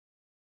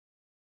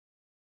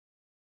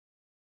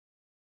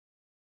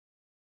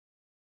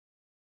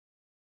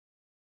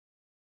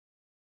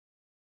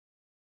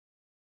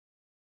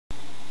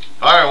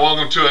Hi,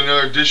 welcome to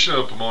another edition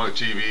of Pomona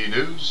TV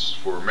News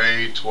for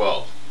May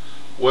 12th.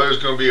 Weather's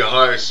going to be a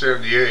high of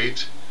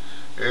 78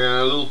 and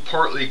a little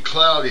partly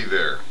cloudy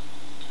there.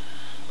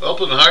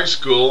 Upland High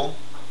School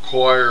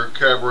Choir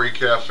Cabaret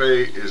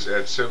Cafe is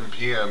at 7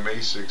 p.m. May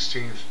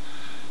 16th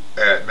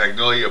at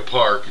Magnolia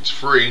Park. It's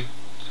free.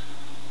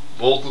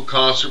 Vocal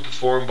concert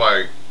performed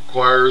by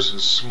choirs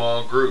and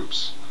small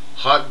groups.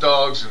 Hot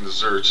dogs and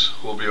desserts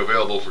will be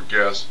available for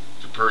guests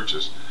to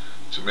purchase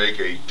to make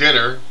a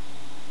dinner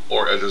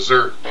or a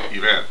dessert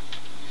event.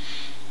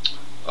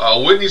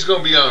 Whitney's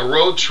going to be on a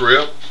road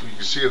trip. You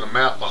can see on the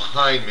map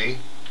behind me.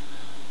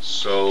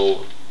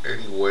 So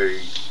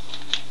anyway,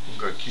 I'm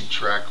going to keep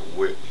track of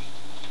Whitney.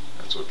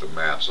 That's what the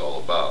map's all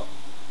about.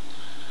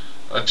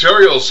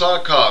 Ontario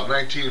Sock Hop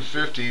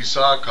 1950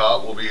 Sock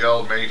Hop will be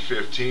held May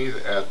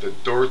 15th at the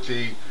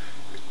Dorothy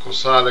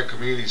Cosada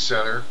Community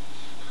Center,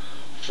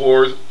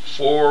 4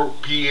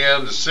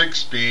 p.m. to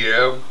 6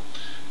 p.m.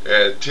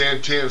 at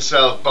 1010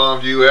 South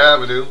Bonview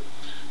Avenue.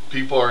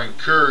 People are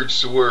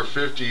encouraged to wear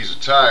 50s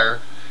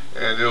attire,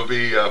 and there'll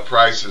be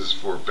prices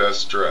for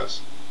best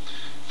dress.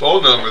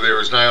 Phone number there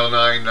is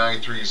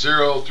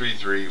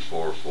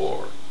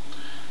 909-930-3344.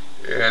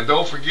 And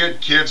don't forget,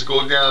 kids,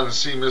 go down and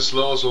see Miss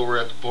Lois over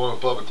at the Pomona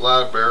Public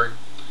Library.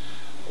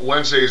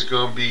 Wednesday is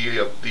going to be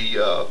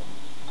the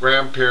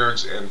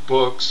grandparents and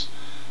books.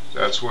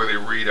 That's where they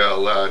read out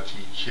loud to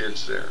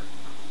kids there.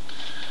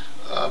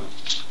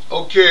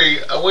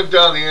 Okay, I went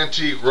down the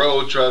Antique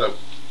Row, try to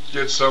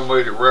get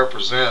somebody to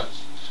represent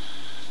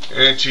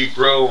Antique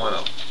Row on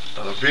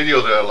a video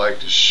that I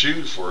like to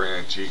shoot for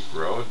Antique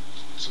Row,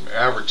 some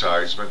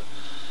advertisement.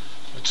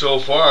 But so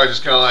far I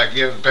just kind of like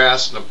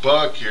passing the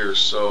buck here,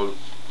 so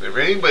if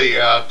anybody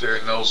out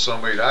there knows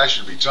somebody that I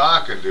should be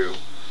talking to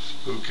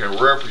who can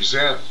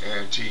represent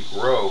Antique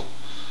Row,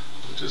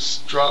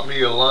 just drop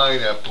me a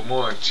line at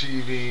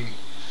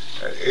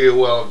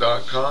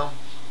PomonaTV@AOL.com,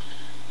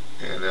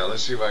 and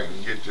let's see if I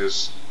can get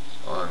this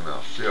on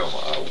film.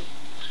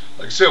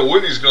 Like I said,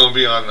 Whitney's going to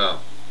be on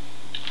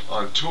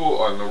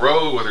tour on the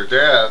road with her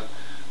dad,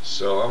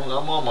 so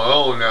I'm on my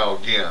own now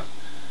again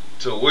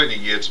till Whitney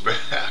gets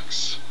back.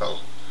 So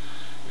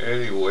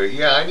anyway,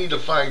 yeah, I need to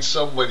find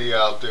somebody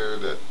out there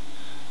that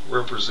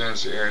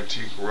represents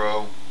Antique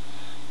Row,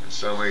 and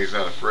somebody who's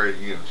not afraid to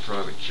get in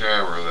front of the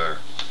camera there.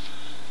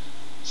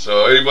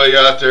 So anybody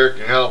out there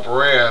can help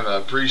Rand, I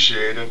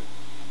appreciate it.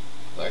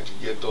 I'd like to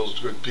get those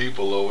good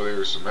people over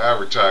there some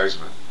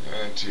advertisement,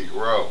 Antique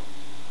Row.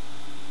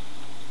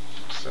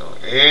 So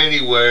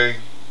anyway,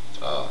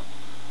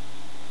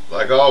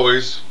 like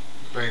always,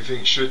 if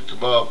anything should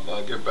come up,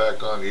 I'll get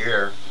back on the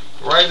air.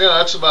 But right now,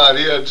 that's about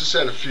it. I just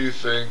had a few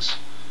things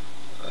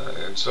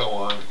and so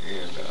on.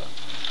 And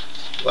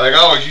like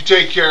always, you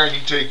take care, and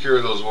you take care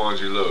of those ones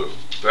you love.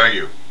 Thank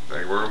you.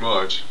 Thank you very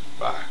much.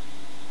 Bye.